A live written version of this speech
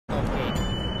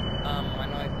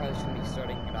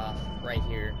right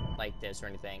here like this or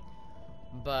anything.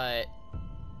 But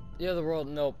the other world,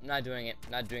 nope, not doing it.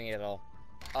 Not doing it at all.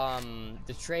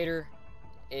 The trader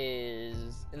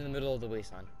is in the middle of the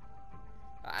wasteland.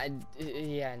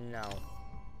 Yeah, no.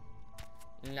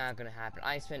 Not gonna happen.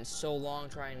 I spent so long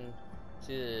trying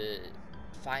to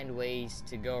find ways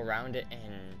to go around it,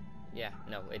 and yeah,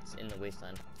 no, it's in the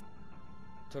wasteland.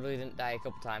 Totally didn't die a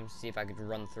couple times to see if I could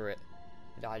run through it,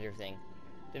 dodge everything.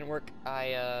 Didn't work.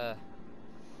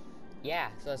 Yeah,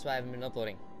 so that's why I haven't been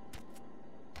uploading.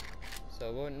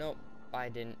 So, well, nope, I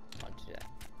didn't want to do that.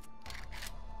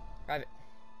 Private.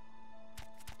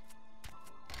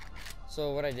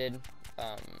 So what I did,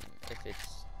 if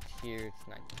it's here, it's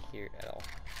not here at all.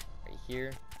 Right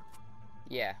here.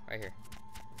 Yeah, right here.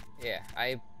 Yeah,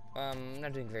 I'm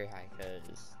not doing very high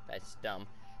because that's dumb.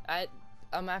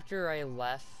 After I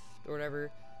left or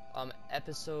whatever,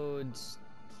 episodes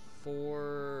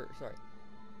 3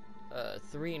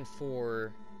 and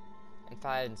 4 and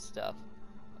 5 and stuff,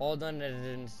 all done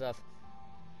edited and stuff.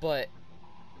 But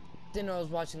then I was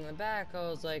watching the back, I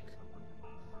was like,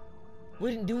 we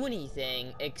didn't do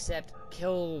anything except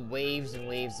kill waves and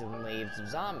waves and waves of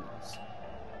zombies.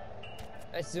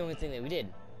 That's the only thing that we did.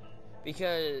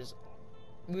 Because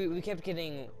we kept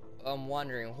getting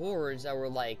wandering hordes that were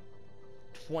like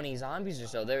 20 zombies or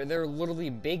so. They're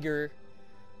literally bigger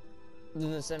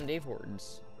than the 7-day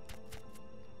hordes.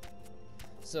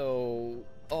 So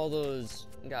all those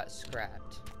got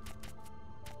scrapped.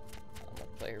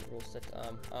 Player rules set.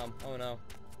 Oh no.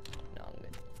 No, I'm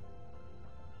good.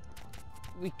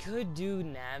 We could do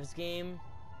Nav's game.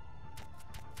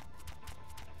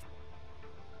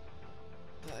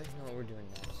 But no, we're doing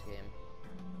Nav's game.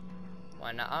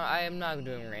 Why not? I am not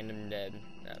doing random dead.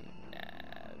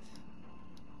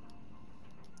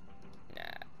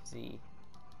 Nav Z.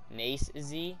 Nace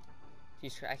Z?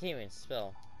 Jeez, I can't even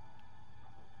spell.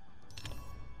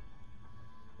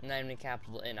 Not even a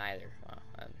capital N either.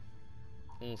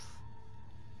 Oof.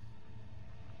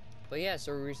 But yeah,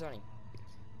 so we're restarting.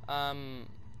 I'm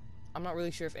not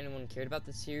really sure if anyone cared about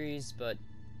this series, but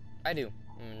I do.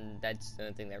 And that's the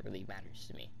only thing that really matters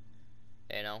to me.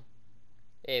 You know?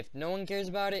 If no one cares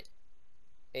about it,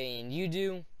 and you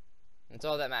do, that's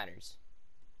all that matters.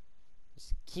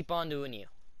 Just keep on doing you.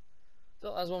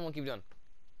 So that's what we'll keep doing.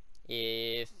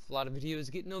 If a lot of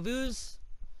videos get no views,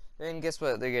 then guess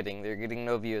what they're getting? They're getting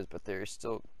no views, but they're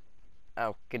still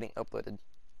getting uploaded.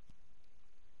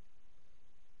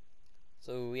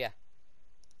 So yeah,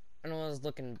 I know I was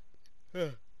looking.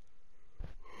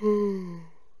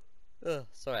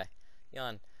 Sorry,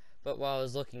 yawn. But while I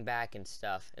was looking back and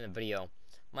stuff in the video,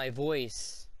 my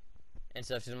voice and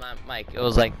stuff to my mic, it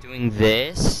was like doing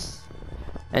this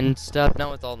and stuff. Not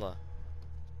with all the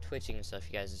twitching and stuff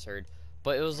you guys just heard,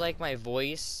 but it was like my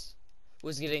voice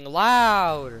was getting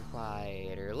louder,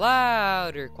 quieter,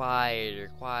 louder,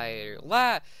 quieter, quieter,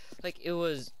 loud. Like it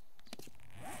was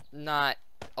not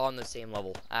on the same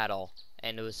level at all,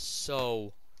 and it was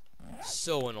so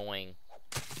annoying.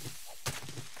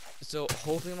 So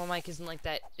hopefully my mic isn't like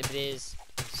that. If it is,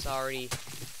 sorry,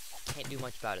 can't do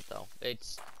much about it though.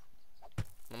 It's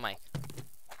my mic,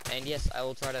 and yes, I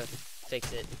will try to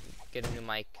fix it, get a new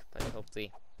mic, but hopefully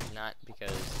not,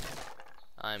 because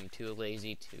I'm too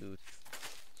lazy to.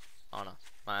 I don't know,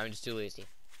 I'm just too lazy.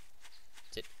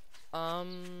 That's it. How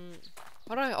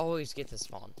do I always get to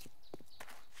spawn?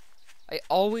 I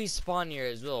always spawn here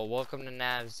as well. Welcome to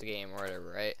Nav's game or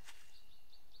whatever, right?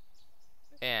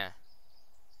 Yeah.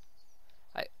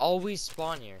 I always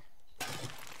spawn here.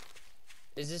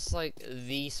 Is this like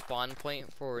the spawn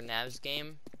point for Nav's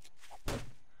game?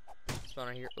 Spawn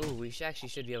right here. Oh, we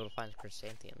should be able to find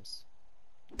chrysanthemums.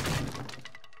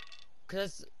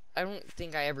 Cause I don't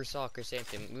think I ever saw a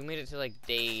chrysanthemum. We made it to like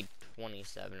day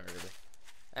 27 or whatever.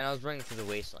 And I was running through the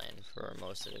wasteland for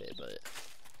most of it, but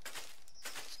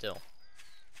still.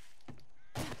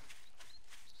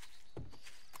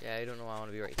 Yeah, I don't know why I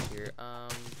want to be right here. I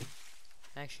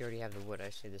actually already have the wood. I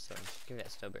just need the stone. Just give me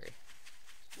that snowberry.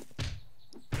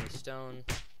 Give me stone.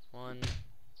 1,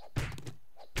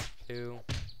 2,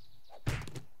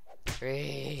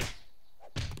 3,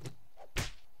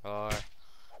 4, 5.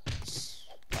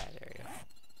 There you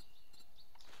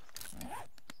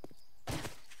go.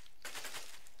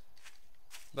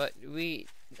 But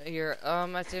here,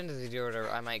 at the end of the video or whatever,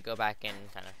 I might go back and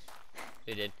kind of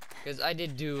because I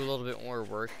did do a little bit more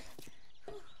work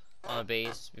on the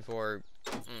base before.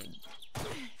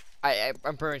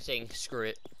 I'm pretty much saying screw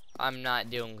it. I'm not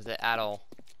dealing with it at all.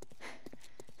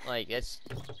 Like I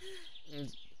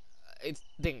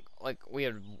think like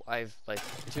I've like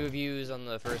 2 views on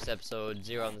the first episode,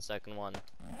 0 on the second one.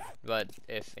 But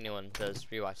if anyone does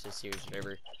rewatch this series or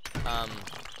whatever,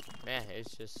 yeah,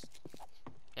 it's just,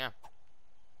 yeah.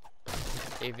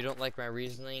 If you don't like my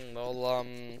reasoning, well,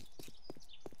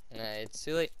 it's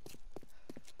too late.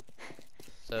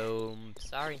 So,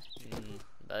 sorry,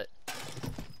 but,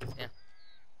 yeah.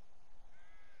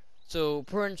 So,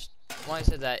 pretty much why I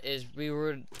said that is we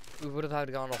would have had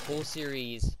to go on a whole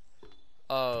series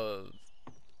of,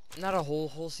 not a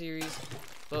whole series,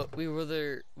 but we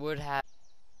would have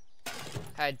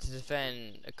had to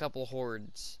defend a couple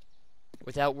hordes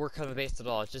without work on the base at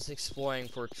all, just exploring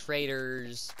for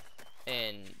traders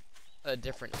in a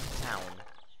different town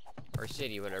or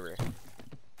city, whatever,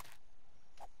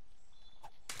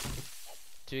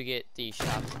 to get the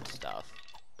shops and stuff,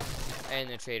 and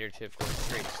the trader to, of course,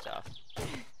 trade stuff.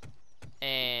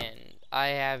 And I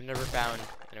have never found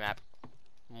in a map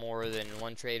more than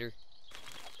one trader,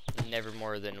 never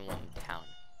more than one town.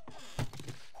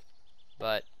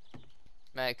 But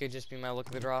that could just be my luck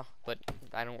of the draw, but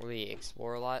I don't really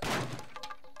explore a lot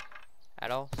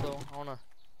at all, so I wanna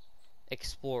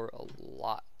explore a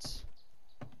lot.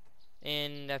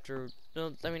 And after,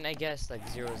 no, I mean, I guess like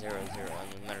 0, 0, 0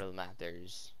 in the middle of the map,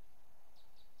 there's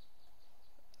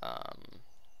a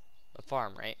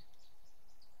farm, right?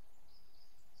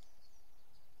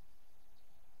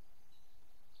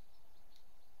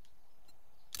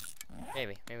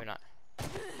 Maybe not. I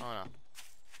don't know.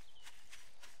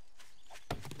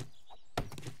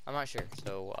 I'm not sure,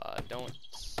 so don't.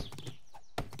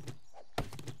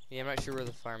 Yeah, I'm not sure where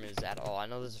the farm is at all. I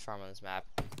know there's a farm on this map,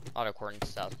 auto court and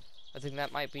stuff. I think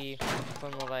that might be a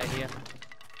fun little idea.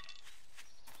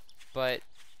 But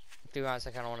to be honest,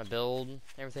 I kind of want to build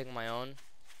everything on my own.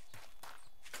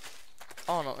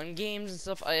 I don't know, in games and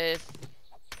stuff, if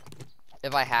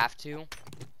I have to,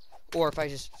 or if I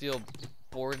just feel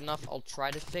bored enough, I'll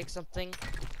try to fix something.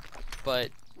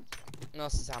 But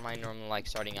this is how I normally like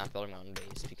starting out building my own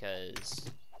base, because,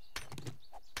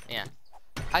 yeah,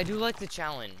 I do like the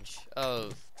challenge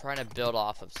of trying to build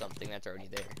off of something that's already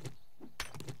there.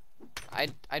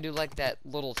 I do like that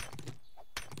little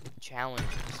challenge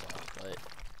and stuff, but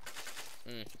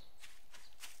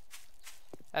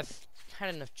I've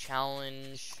had enough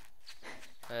challenge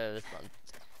this month.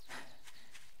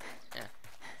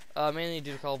 Yeah, mainly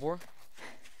due to Call of War.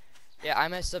 Yeah, I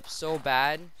messed up so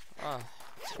bad. Oh,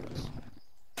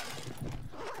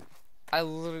 I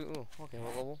literally. Ooh, okay,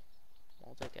 what level?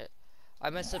 I'll take it. I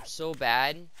messed up so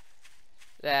bad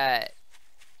that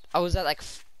I was at like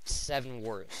 7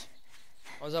 wars.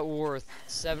 I was at war with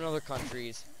 7 other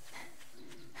countries,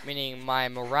 meaning my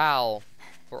morale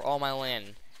for all my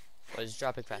land was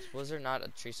dropping fast. Was there not a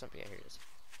tree stump? Yeah, here it is.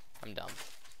 I'm dumb.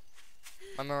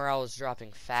 My morale was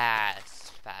dropping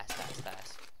fast.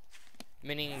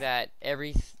 Meaning that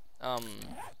every no.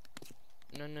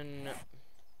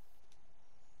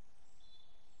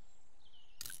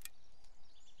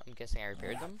 I'm guessing I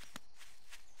repaired them.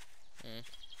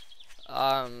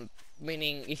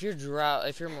 Meaning if your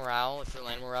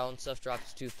land morale and stuff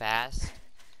drops too fast,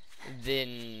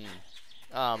 then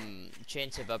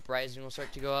chance of uprising will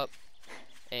start to go up,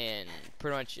 and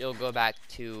pretty much it'll go back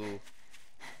to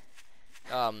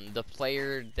the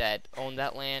player that owned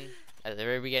that land at the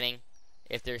very beginning,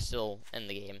 if they're still in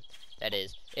the game, that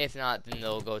is. If not, then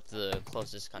they'll go to the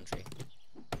closest country.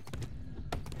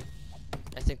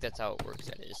 I think that's how it works,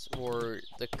 that is. Or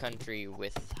the country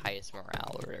with highest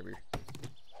morale or whatever.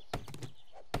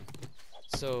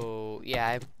 So, yeah,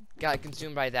 I got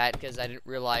consumed by that because I didn't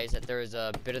realize that there was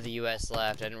a bit of the US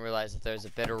left. I didn't realize that there was a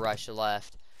bit of Russia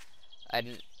left. I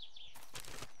didn't...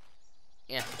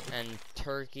 Yeah, and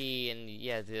Turkey and,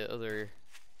 yeah, the other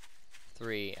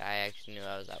 3, I actually knew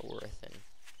I was at war with. And,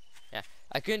 yeah,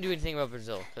 I couldn't do anything about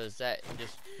Brazil because that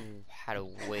just had a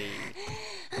way...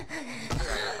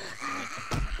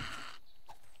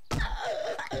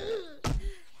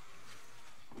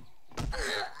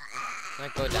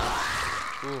 Might go down.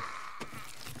 Ooh.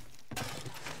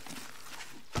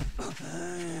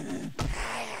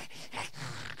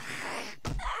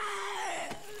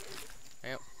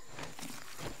 Yep.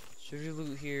 Should we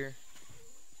loot here?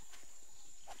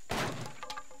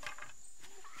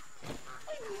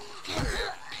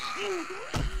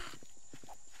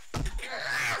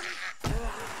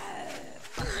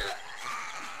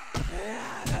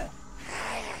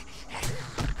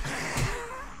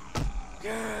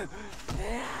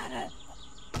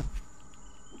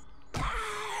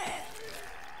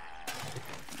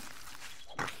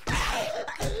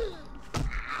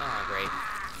 Oh, great.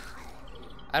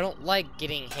 I don't like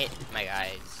getting hit, my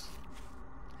guys.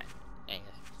 Dang,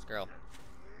 it's girl.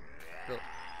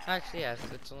 Actually, yeah,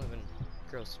 it's only been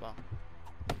girls as well.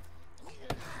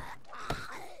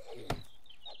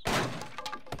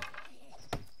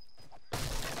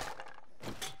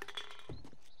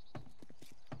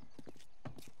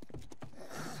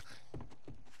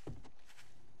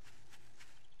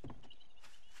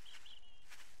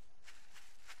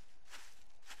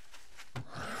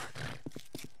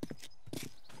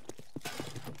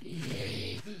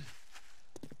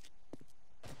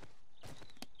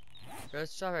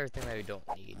 let's drop everything that we don't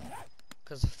need.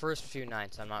 Because the first few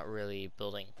nights, I'm not really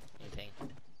building anything.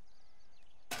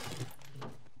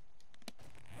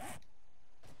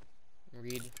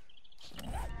 Read.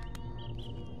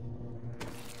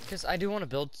 Because I do want to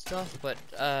build stuff, but,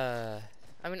 I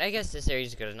mean, I guess this area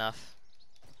is good enough.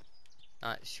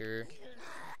 Not sure.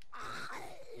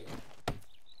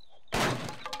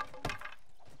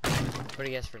 But I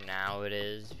guess for now it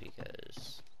is,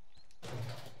 because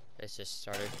it's just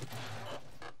started.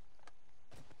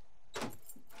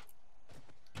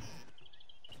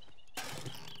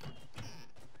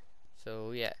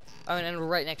 So yeah, oh, and we're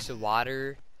right next to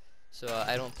water, so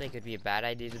I don't think it'd be a bad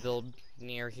idea to build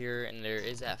near here. And there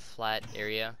is that flat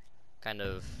area, kind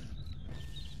of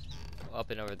up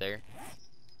and over there.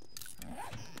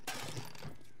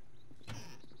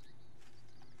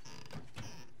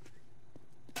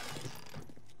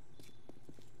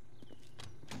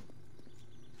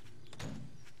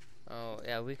 Oh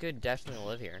yeah, we could definitely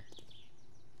live here.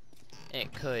 And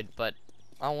it could, but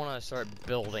I want to start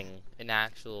building an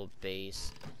actual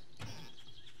base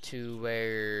to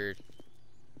where,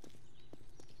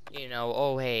 you know,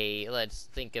 oh hey, let's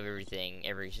think of everything,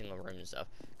 every single room and stuff.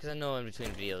 Because I know in between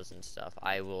videos and stuff,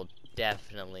 I will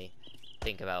definitely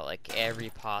think about like every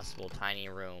possible tiny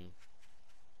room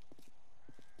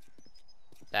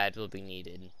that will be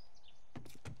needed.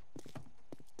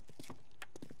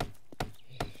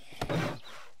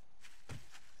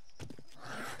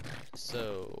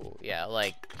 So yeah,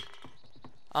 like,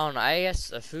 I don't know, I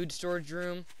guess a food storage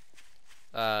room,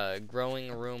 growing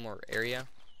room or area,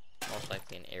 most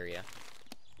likely an area.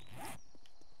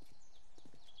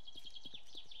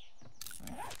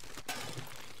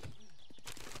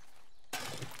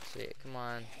 So yeah, come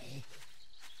on.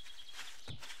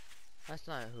 That's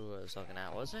not who I was looking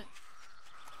at, was it?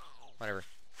 Whatever.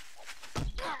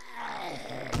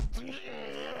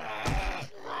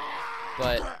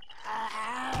 But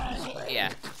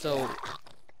yeah, so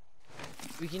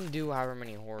we can do however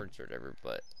many hoards or whatever,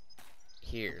 but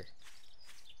here.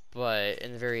 But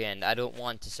in the very end, I don't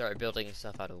want to start building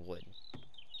stuff out of wood.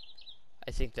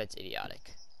 I think that's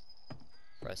idiotic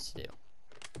for us to do.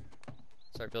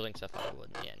 Start building stuff out of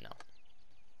wood. Yeah, no.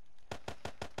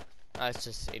 It's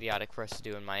just idiotic for us to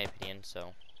do, in my opinion.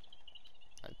 So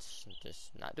let's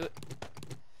just not do it.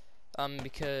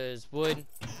 Because wood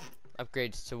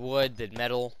upgrades to wood, then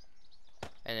metal,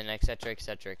 and then etc,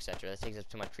 etc, etc. That takes up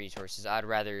too much resources. I'd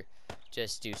rather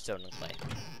just do stone and clay.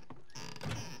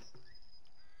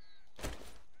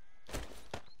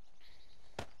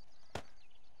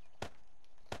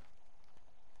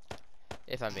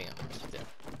 If I'm being honest with you.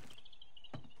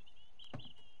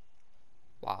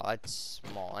 Wow, that's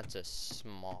small. That's a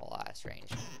small ass range.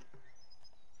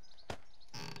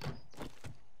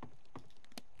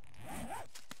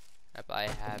 Yep, I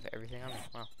have everything on me.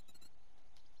 Wow.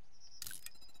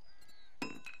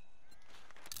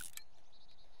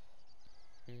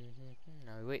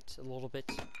 Now we wait a little bit.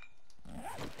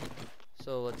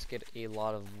 So let's get a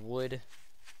lot of wood,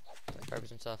 like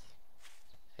garbage and stuff.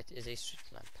 It is a street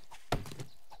lamp.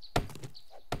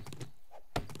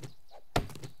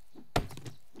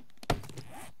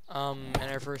 And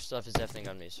our first stuff is definitely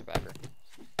gonna be a survivor.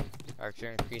 Our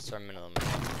to increase our minimum.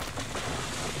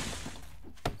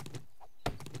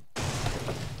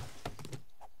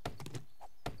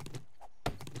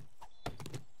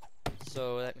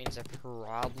 So that means I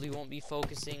probably won't be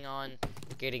focusing on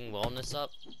getting wellness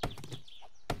up,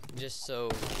 just so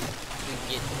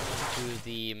we get to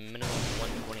the minimum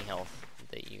 120 health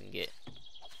that you can get.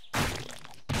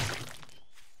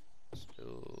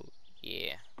 So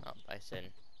yeah, I said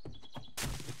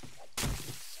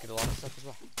let's get a lot of stuff as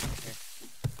well. Here.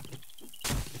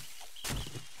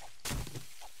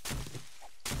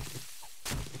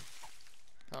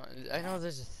 I know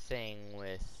there's a thing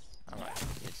with, oh,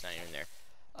 it's not even there.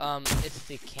 It's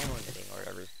the camo knitting or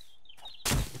whatever,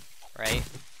 right?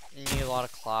 You need a lot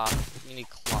of cloth. You need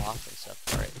cloth and stuff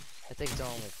for it. I think it's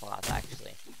only cloth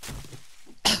actually.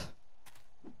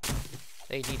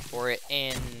 They need for it,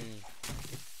 and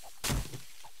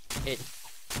it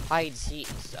hides heat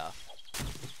and stuff,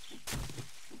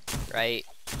 right?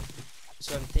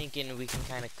 So I'm thinking we can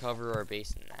kind of cover our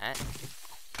base in that.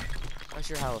 I'm not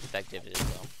sure how effective it is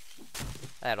though,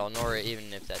 at all, nor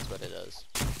even if that's what it does.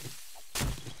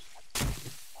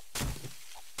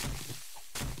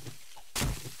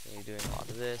 You're doing a lot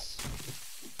of this.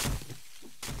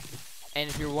 And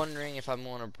if you're wondering if I'm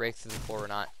going to break through the floor or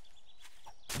not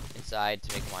inside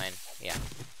to make mine, yeah.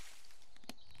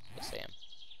 Yes, I am.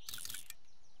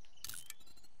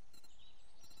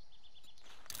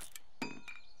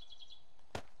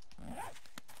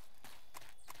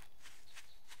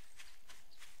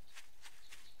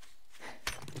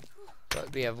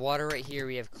 We have water right here,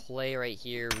 we have clay right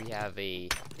here, we have a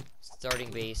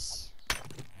starting base.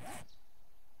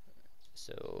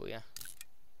 So, yeah.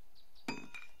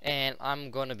 And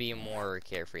I'm gonna be more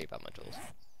carefree about my tools.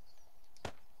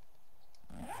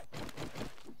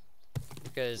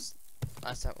 Because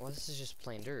last time, well, this is just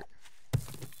plain dirt.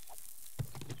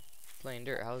 Plain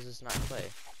dirt, how is this not clay?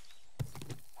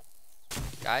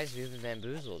 Guys, we've been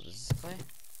bamboozled. Is this clay?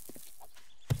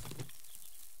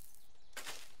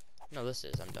 No, this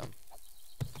is. I'm dumb.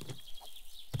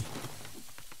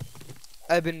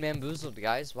 I've been bamboozled,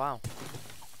 guys. Wow.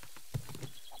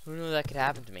 Who knew that could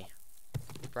happen to me?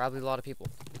 Probably a lot of people.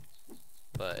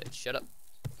 But shut up.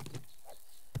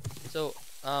 So,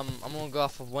 I'm gonna go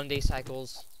off of 1-day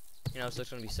cycles. You know, so it's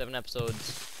gonna be 7 episodes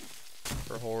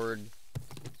for Hoard.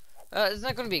 It's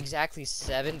not gonna be exactly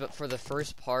 7, but for the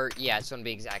first part, yeah, it's gonna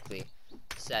be exactly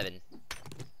 7.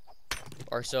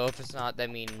 Or so. If it's not, that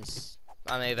means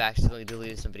I may have accidentally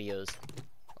deleted some videos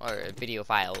or video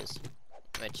files,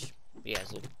 which you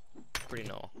guys will pretty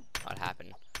know how it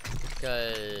happened.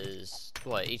 Because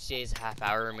what, each day is a half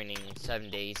hour, meaning 7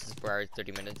 days is 4 hours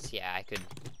 30 minutes. Yeah,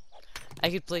 I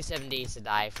could play 7 Days to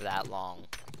Die for that long,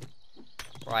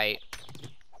 right?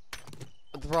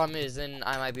 But the problem is, then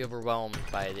I might be overwhelmed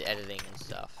by the editing and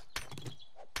stuff.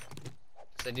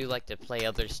 Because I do like to play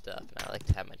other stuff, and I like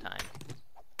to have my time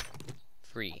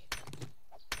free.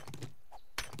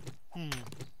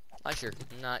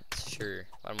 Not sure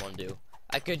what I'm gonna do.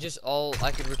 I could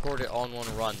record it all in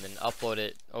one run, then upload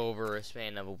it over a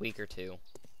span of a week or 2.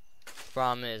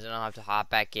 Problem is, I don't have to hop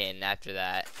back in after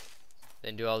that,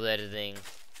 then do all the editing,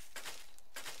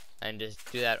 and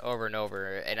just do that over and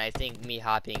over. And I think me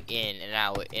hopping in and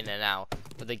out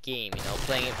with the game, you know,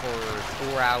 playing it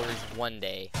for 4 hours one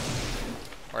day,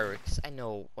 or cause I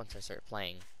know once I start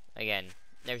playing again,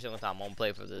 every single time I won't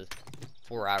play for the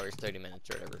 4 hours 30 minutes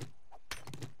or whatever.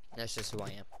 That's just who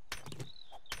I am,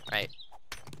 right?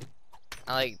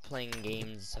 I like playing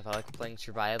games. I like playing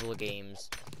survival games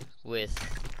with,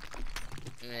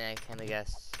 I kind of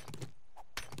guess,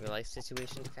 real life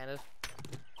situations, kind of.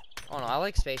 Oh no, I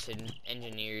like space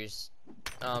engineers.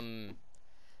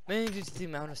 Mainly just the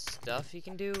amount of stuff you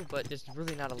can do, but there's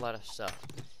really not a lot of stuff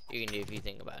you can do if you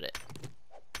think about it.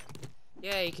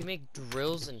 Yeah, you can make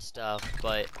drills and stuff,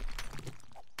 but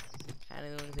kind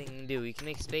of the only thing you can do. You can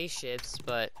make spaceships,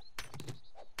 but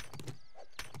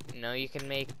you know, you can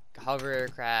make hover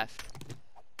aircraft.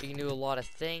 You can do a lot of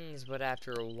things, but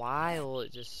after a while,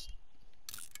 it just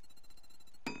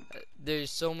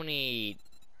there's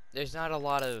not a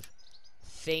lot of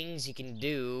things you can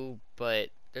do, but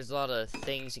there's a lot of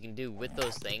things you can do with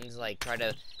those things, like try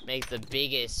to make the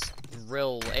biggest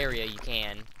drill area you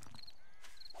can,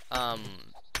 the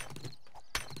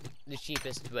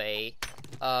cheapest way,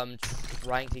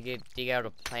 trying to dig out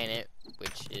a planet,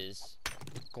 which is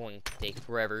going to take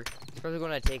forever. It's probably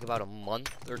going to take about a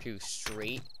month or 2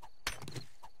 straight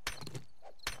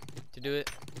to do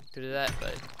that,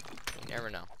 but you never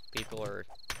know. People are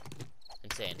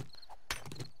insane.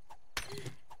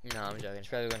 No, I'm joking. It's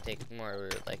probably going to take more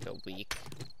like a week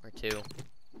or 2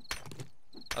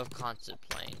 of constant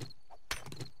playing.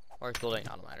 Or it's building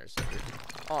automator servers.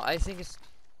 Oh, I think it's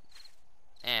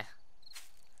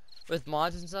with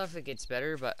mods and stuff it gets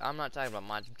better, but I'm not talking about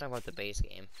mods, I'm talking about the base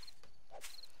game.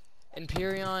 In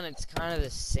Perion it's kind of the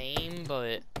same,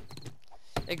 but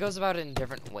it goes about it in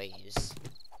different ways.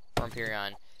 For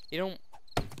Perion, you don't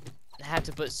have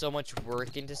to put so much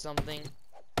work into something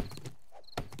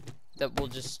that will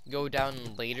just go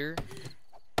down later,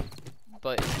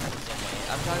 but it's not the same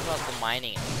way. I'm talking about the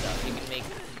mining and stuff. You can make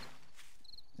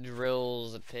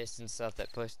drills and pistons stuff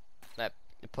that push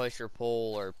or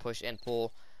pull, or push and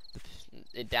pull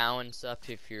it down and stuff,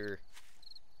 if you're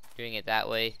doing it that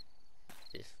way.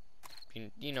 If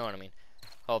you know what I mean,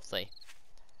 hopefully.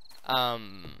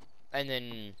 And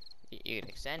then you can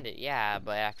extend it, yeah,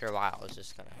 but after a while it's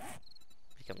just gonna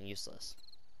become useless.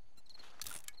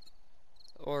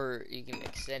 Or you can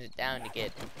extend it down to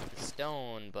get the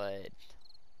stone, but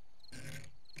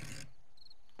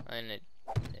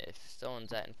if stone's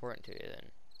that important to you, then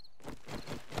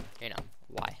you know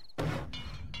why.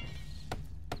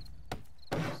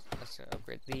 Let's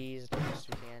upgrade these as much as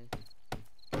we can.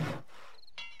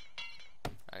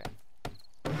 Okay.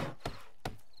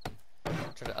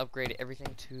 Try to upgrade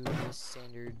everything to the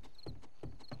standard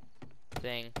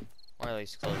thing, or at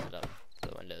least close it up for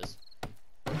the windows.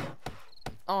 I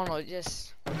don't know,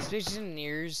 just Space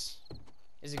Engineers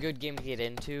is a good game to get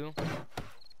into,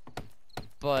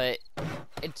 but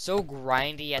it's so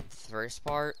grindy at the first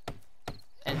part,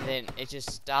 and then it just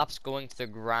stops going to the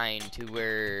grind to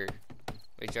where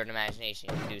with your imagination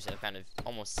you can do stuff kind of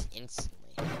almost instantly.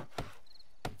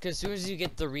 Because as soon as you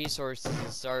get the resources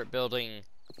and start building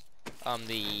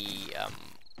the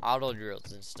auto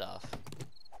drills and stuff.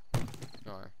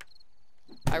 Or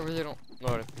I really don't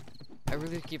know. I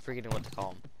really keep forgetting what to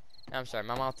call them. I'm sorry,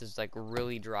 my mouth is like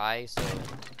really dry, so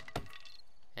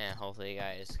yeah, hopefully you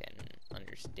guys can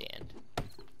understand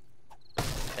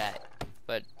that.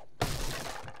 But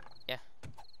yeah,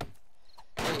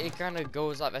 it kind of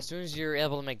goes up as soon as you're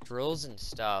able to make drills and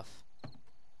stuff.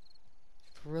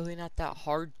 It's really not that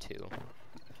hard to,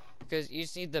 because you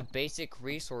just need the basic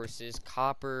resources: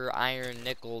 copper, iron,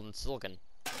 nickel, and silicon.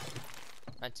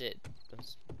 That's it.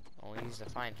 That's all you use to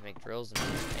find to make drills and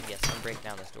yes, I'm breaking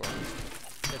down this door.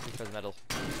 Especially for the metal.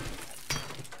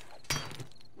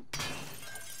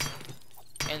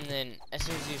 And then as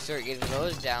soon as you start getting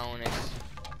those down, it's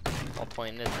all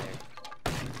pointless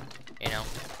there. You know?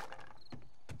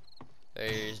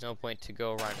 There's no point to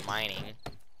go around mining.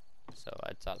 So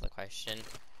that's out of the question.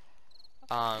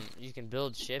 You can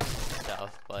build ships and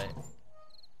stuff, but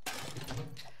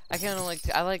I kinda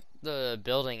I like the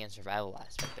building and survival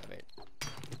aspect of it.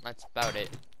 That's about it.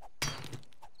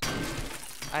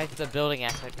 I like the building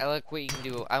aspect. I like what you can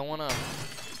do. I wanna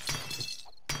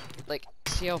like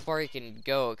see how far you can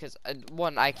go, because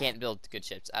one, I can't build good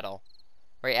ships at all.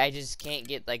 Right? I just can't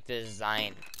get like the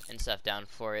design and stuff down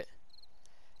for it.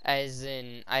 As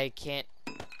in, I can't.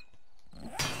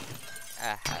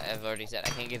 I've already said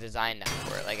I can't get design down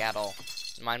for it, like at all.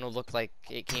 Mine will look like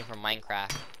it came from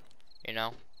Minecraft. You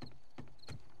know?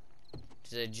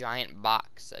 It's a giant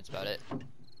box. That's about it.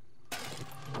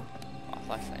 Oh,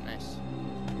 flashlight, nice.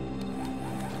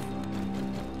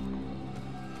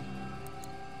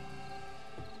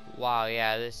 Wow,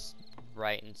 yeah, this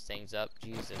brightens things up.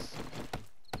 Jesus.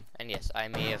 And yes, I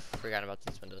may have forgotten about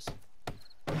these windows.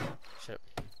 Shut up.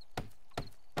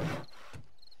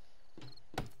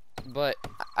 But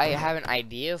I have an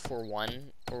idea for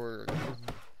one, or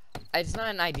it's not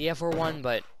an idea for one,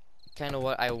 but kind of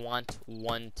what I want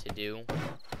one to do.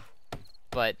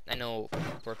 But I know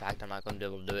for a fact I'm not going to be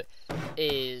able to do it.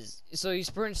 Is so you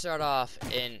start off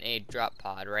in a drop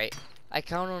pod, right? I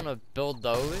count on to build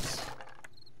those.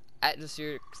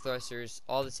 Atmospheric thrusters,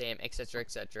 all the same, etc.,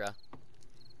 etc.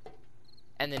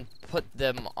 And then put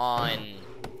them on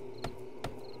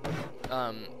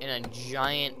in a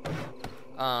giant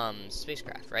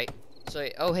spacecraft, right? So,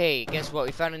 oh hey, guess what?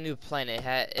 We found a new planet.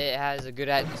 It has a good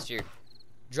atmosphere.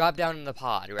 Drop down in the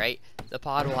pod, right? The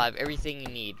pod will have everything you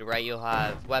need, right? You'll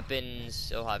have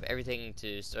weapons. You'll have everything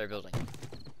to start building,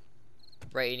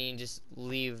 right? And you can just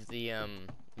leave the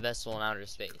vessel in outer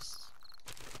space,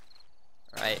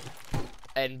 right?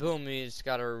 And boom, you just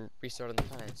gotta restart on the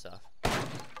planet and stuff.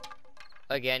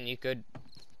 Again, you could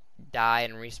die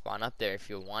and respawn up there if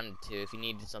you wanted to, if you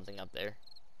needed something up there.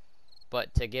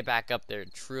 But to get back up there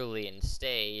truly and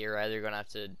stay, you're either gonna have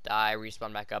to die,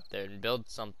 respawn back up there, and build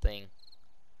something,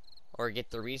 or get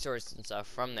the resources and stuff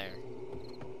from there.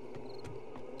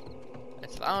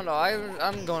 I don't know.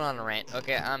 I'm going on a rant.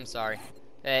 Okay, I'm sorry.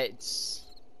 It's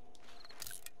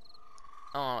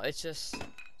it's just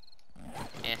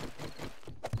eh.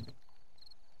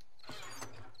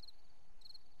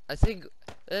 I think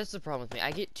that's the problem with me.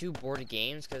 I get too bored of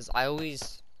games because I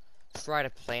always try to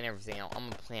plan everything out. I'm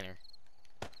a planner.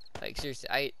 Like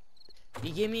seriously,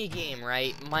 you give me a game,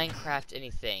 right? Minecraft,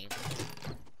 anything,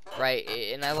 right?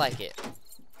 And I like it.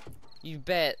 You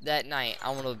bet that night I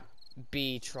want to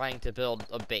be trying to build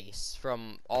a base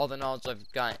from all the knowledge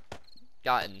I've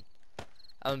gotten.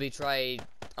 I'm gonna try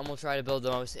to build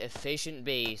the most efficient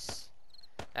base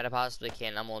that I possibly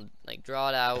can. I'm gonna like draw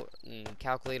it out and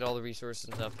calculate all the resources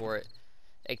and stuff for it,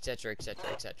 etc., etc.,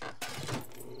 etc.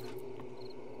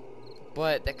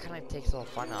 But that kind of takes all the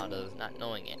fun out of not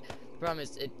knowing it. The problem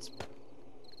is it's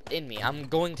in me. I'm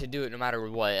going to do it no matter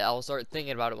what. I'll start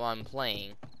thinking about it while I'm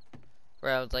playing.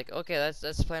 Where I was like, okay, that's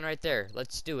the plan right there.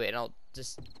 Let's do it. And I'll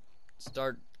just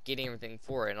start getting everything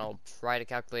for it. And I'll try to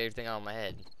calculate everything out in my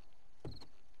head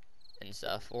and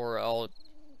stuff. Or I'll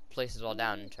place it all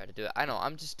down and try to do it. I know,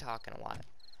 I'm just talking a lot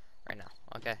right now.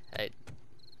 Okay, I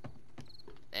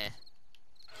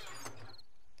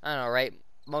don't know, right?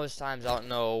 Most times I don't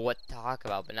know what to talk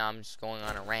about, but now I'm just going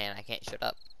on a rant. I can't shut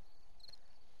up.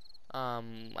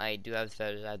 I do have the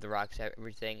feathers, I have the rocks, I have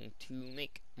everything to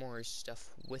make more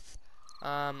stuff with.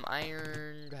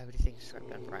 Iron, do I have anything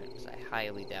scrapped on prime? Because I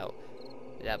highly doubt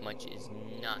that much is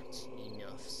not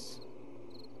enough.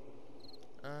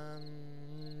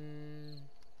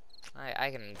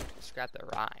 I can scrap the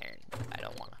raw iron, but I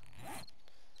don't wanna.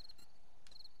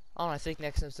 Oh, I think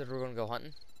next episode we're gonna go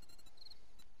hunting.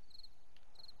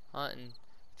 Hunting,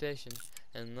 fishing,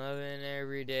 and loving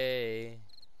every day.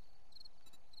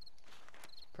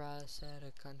 Price at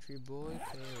a country boy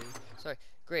pay. Sorry,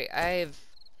 great. I have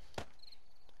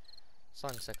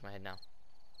song stuck in my head now.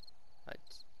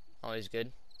 It's always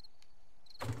good.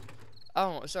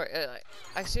 Oh, sorry.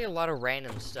 I say a lot of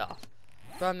random stuff.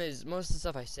 Problem is, most of the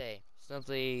stuff I say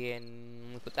simply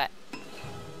and look at that.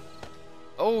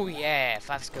 Oh yeah,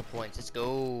 5 skill points. Let's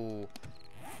go.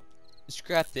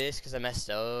 Scrap this because I messed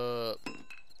up.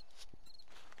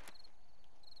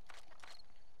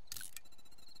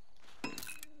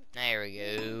 There we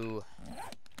go.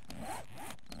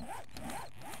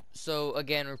 So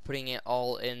again, we're putting it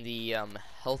all in the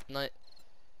health nut.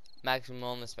 Maximum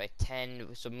wellness by 10.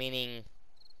 So meaning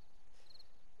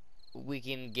we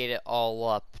can get it all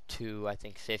up to, I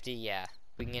think, 50. Yeah,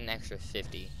 we can get an extra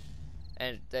 50,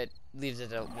 and that leaves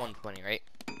it at 120, right?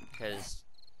 Because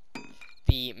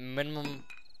the minimum,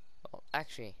 well,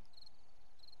 actually,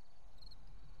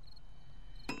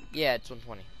 yeah, it's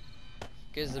 120.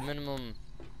 Because the minimum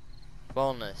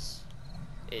wellness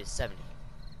is 70.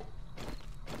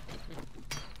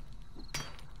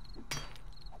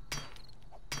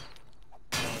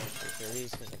 Destroy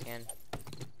these because I can,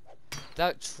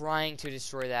 without trying to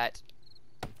destroy that.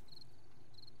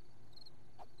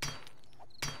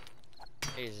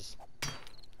 Jesus.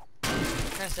 Kind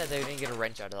of sad that we didn't get a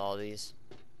wrench out of all of these.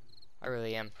 I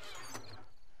really am.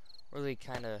 Really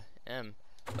kind of am.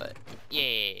 But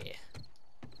yeah.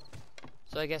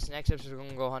 So I guess next episode we're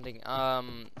gonna go hunting.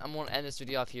 I'm gonna end this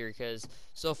video off here because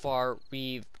so far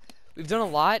we've done a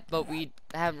lot, but we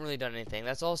haven't really done anything.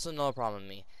 That's also another problem with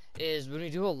me. Is when we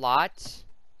do a lot,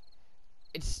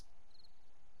 it's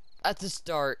at the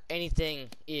start anything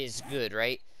is good,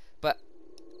 right? But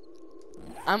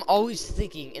I'm always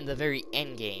thinking in the very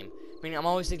end game. I mean, I'm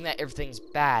always thinking that everything's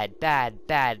bad.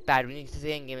 When you get to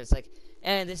the end game, it's like,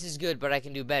 this is good, but I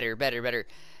can do better.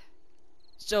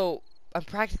 So I'm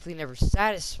practically never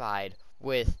satisfied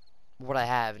with what I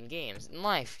have in games. In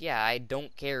life, yeah, I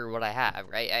don't care what I have,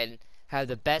 right? I have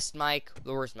the best mic,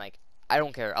 the worst mic. I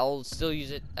don't care. I'll still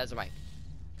use it as a mic.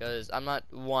 Because I'm not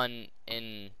one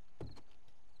in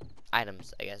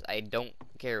items, I guess. I don't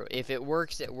care. If it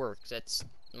works, it works. That's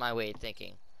my way of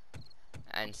thinking.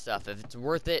 And stuff. If it's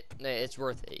worth it, it's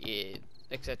worth it.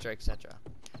 Etc, etc.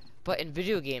 But in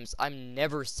video games, I'm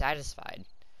never satisfied.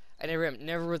 I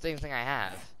never with anything I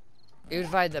have. Even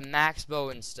if I had the max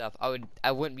bow and stuff,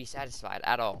 I wouldn't be satisfied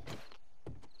at all.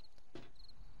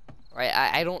 Right?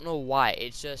 I don't know why.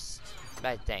 It's just a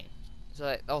bad thing. So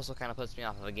that also kind of puts me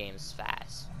off of the games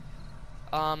fast.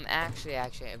 Actually,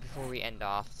 before we end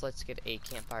off, let's get a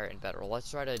campfire and bedroll.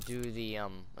 Let's try to do the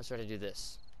let's try to do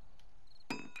this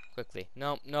quickly.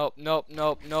 Nope.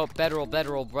 Bedroll,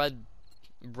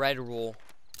 bread roll.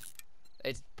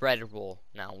 It's bread roll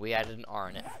now. We added an R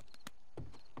in it.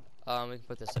 We can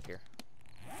put this up here.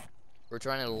 We're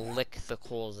trying to lick the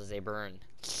coals as they burn.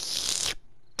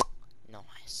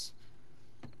 Nice.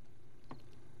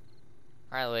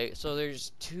 Alright, so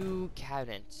there's 2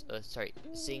 cabinets. Sorry,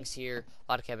 sinks here,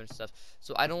 a lot of cabinet stuff.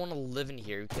 So I don't want to live in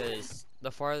here because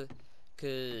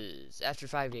after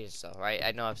 5 days or so, right?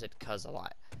 I know I've said "cuz" a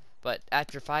lot, but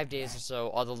after 5 days or so,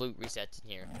 all the loot resets in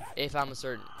here. If I'm a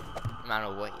certain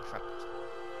amount away from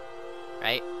it,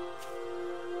 right?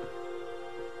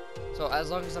 So as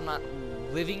long as I'm not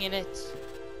living in it,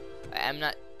 I'm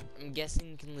guessing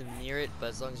you can live near it, but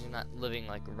as long as you're not living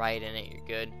like right in it, you're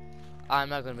good. I'm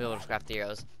not gonna be able to craft the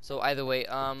arrows. So either way,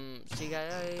 see you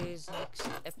guys next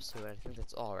episode. I think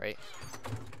that's all, right?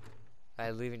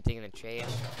 I leave anything in the tray.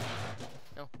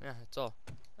 No, yeah, that's all.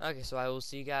 Okay, so I will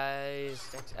see you guys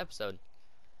next episode.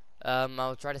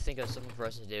 I'll try to think of something for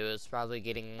us to do. It's probably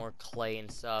getting more clay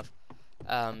and stuff,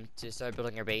 to start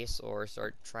building our base, or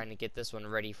start trying to get this one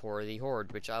ready for the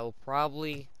horde, which I will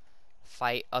probably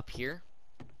fight up here.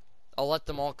 I'll let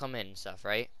them all come in and stuff,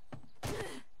 right?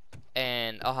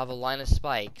 And I'll have a line of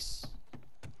spikes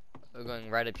going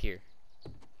right up here.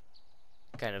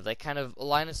 Kind of a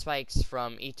line of spikes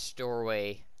from each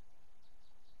doorway,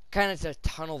 kind of to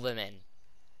tunnel them in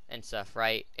and stuff,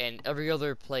 right? And every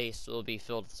other place will be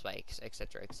filled with spikes,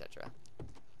 etc, etc.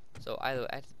 So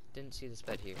I didn't see this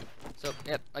bed here. So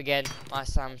yep, again,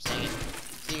 last time I'm saying it.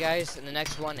 See you guys in the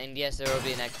next one, and yes, there will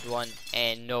be a next one.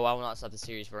 And no, I will not stop the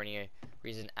series for any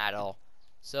reason at all.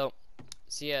 So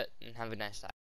see ya and have a nice time.